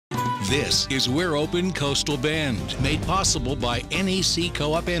This is We're Open Coastal Bend, made possible by NEC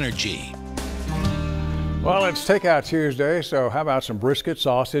Co-op Energy. Well, it's Takeout Tuesday, so how about some brisket,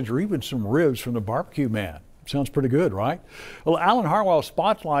 sausage, or even some ribs from the BBQ Man? Sounds pretty good, right? Well, Alan Harwell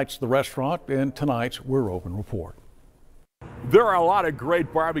spotlights the restaurant in tonight's We're Open report. There are a lot of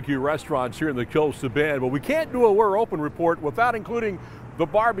great barbecue restaurants here in the Coastal Bend, but we can't do a We're Open report without including the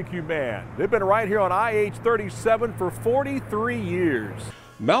BBQ Man. They've been right here on IH-37 for 43 years.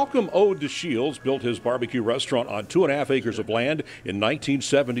 Malcolm O. DeShields built his barbecue restaurant on 2.5 acres of land in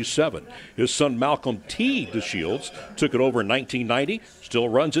 1977. His son Malcolm T. DeShields took it over in 1990, still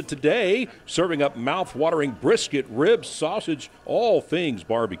runs it today, serving up mouth-watering brisket, ribs, sausage, all things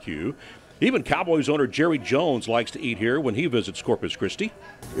barbecue. Even Cowboys owner Jerry Jones likes to eat here when he visits Corpus Christi.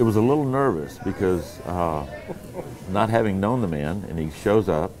 It was a little nervous because not having known the man, and he shows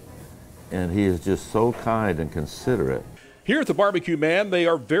up, and he is just so kind and considerate. Here at the BBQ Man, they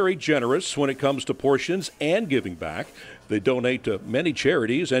are very generous when it comes to portions and giving back. They donate to many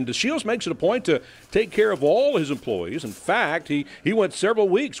charities, and DeShields makes it a point to take care of all his employees. In fact, he went several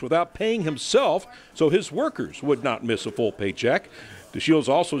weeks without paying himself, so his workers would not miss a full paycheck. DeShields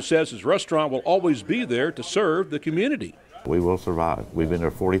also says his restaurant will always be there to serve the community. We will survive. We've been there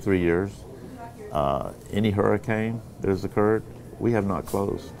 43 years. Any hurricane that has occurred, we have not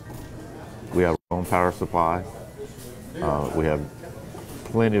closed. We have our own power supply. We have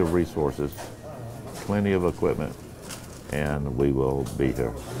plenty of resources, plenty of equipment, and we will be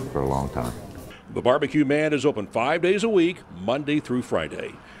here for a long time. The BBQ Man is open 5 days a week, Monday through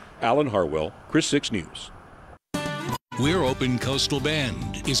Friday. Alan Harwell, Chris 6 News. We're Open Coastal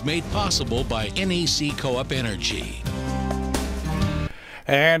Bend is made possible by NEC Co-op Energy.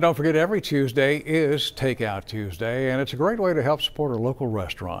 And don't forget, every Tuesday is Takeout Tuesday, and it's a great way to help support our local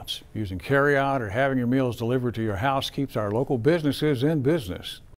restaurants. Using carryout or having your meals delivered to your house keeps our local businesses in business.